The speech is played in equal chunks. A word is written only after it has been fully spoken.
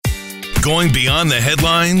Going beyond the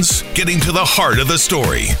headlines, getting to the heart of the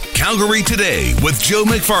story. Calgary Today with Joe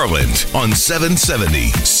McFarland on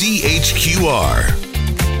 770 CHQR.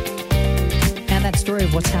 And that story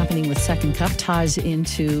of what's happening with Second Cup ties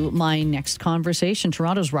into my next conversation.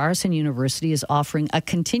 Toronto's Ryerson University is offering a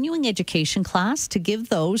continuing education class to give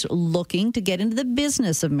those looking to get into the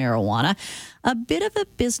business of marijuana a bit of a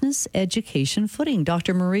business education footing.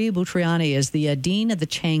 Dr. Marie Boutriani is the Dean of the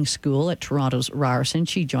Chang School at Toronto's Ryerson.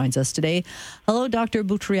 She joins us today. Hello, Dr.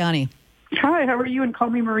 Boutriani. Hi, how are you? And call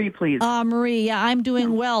me Marie, please. Marie, yeah, I'm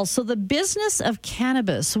doing well. So the business of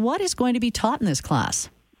cannabis, what is going to be taught in this class?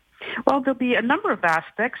 Well, there'll be a number of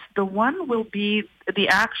aspects. The one will be the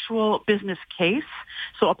actual business case,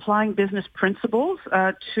 so applying business principles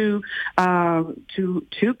to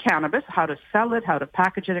cannabis, how to sell it, how to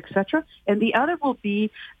package it, etc. And the other will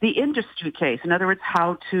be the industry case. In other words,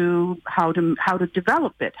 how to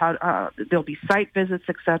develop it. There'll be site visits,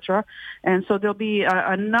 etc. And so there'll be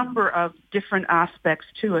a number of different aspects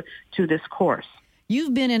to this course.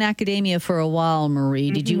 You've been in academia for a while,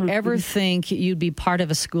 Marie. Did you ever think you'd be part of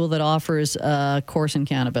a school that offers a course in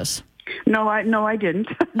cannabis? No, I didn't.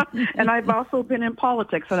 And I've also been in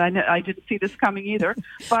politics, and I didn't see this coming either.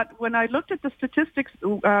 But when I looked at the statistics,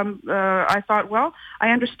 I thought, well,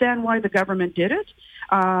 I understand why the government did it.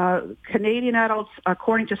 Canadian adults,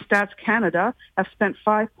 according to Stats Canada, have spent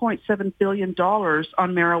 $5.7 billion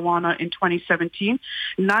on marijuana in 2017,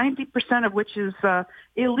 90% of which is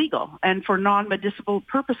illegal and for non-medicinal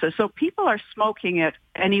purposes. So people are smoking it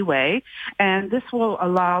anyway, and this will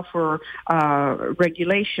allow for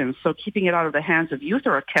regulations. So keeping it out of the hands of youth,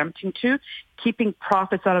 or attempting to, keeping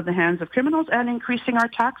profits out of the hands of criminals, and increasing our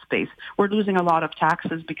tax base. We're losing a lot of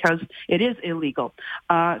taxes because it is illegal.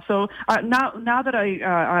 So now that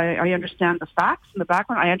I understand the facts and the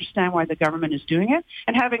background, I understand why the government is doing it.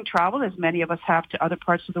 And having traveled, as many of us have, to other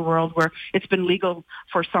parts of the world where it's been legal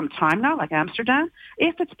for some time now, like Amsterdam,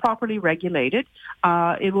 if it's properly regulated,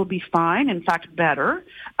 it will be fine, in fact, better.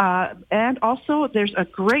 And also, there's a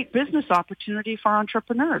great business opportunity for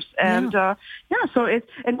entrepreneurs. And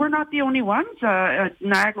and we're not the only ones.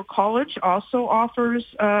 Niagara College also offers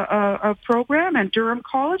a program, and Durham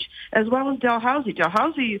College, as well as Dalhousie.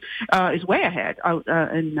 Dalhousie is way ahead out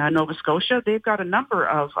in Nova Scotia. They've got a number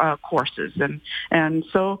of courses, and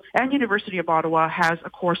University of Ottawa has a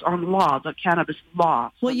course on law, the cannabis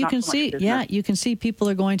law. Well, you can see, you can see people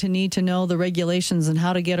are going to need to know the regulations and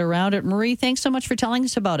how to get around it. Marie, thanks so much for telling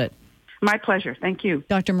us about it. My pleasure. Thank you.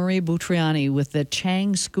 Dr. Marie Boutriani with the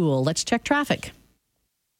Chang School. Let's check traffic.